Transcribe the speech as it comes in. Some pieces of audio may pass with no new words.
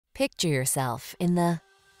Picture yourself in the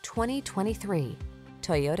 2023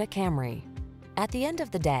 Toyota Camry. At the end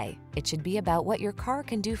of the day, it should be about what your car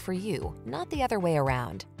can do for you, not the other way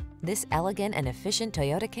around. This elegant and efficient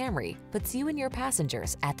Toyota Camry puts you and your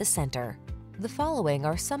passengers at the center. The following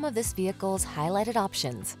are some of this vehicle's highlighted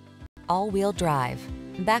options: all-wheel drive,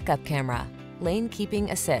 backup camera, lane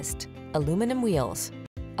keeping assist, aluminum wheels,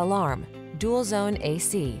 alarm, dual zone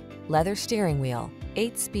AC, leather steering wheel,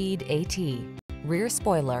 8-speed AT, rear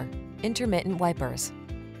spoiler, intermittent wipers.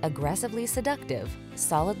 Aggressively seductive,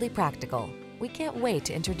 solidly practical. We can't wait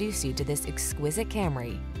to introduce you to this exquisite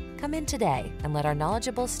Camry. Come in today and let our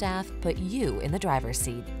knowledgeable staff put you in the driver's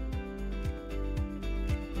seat.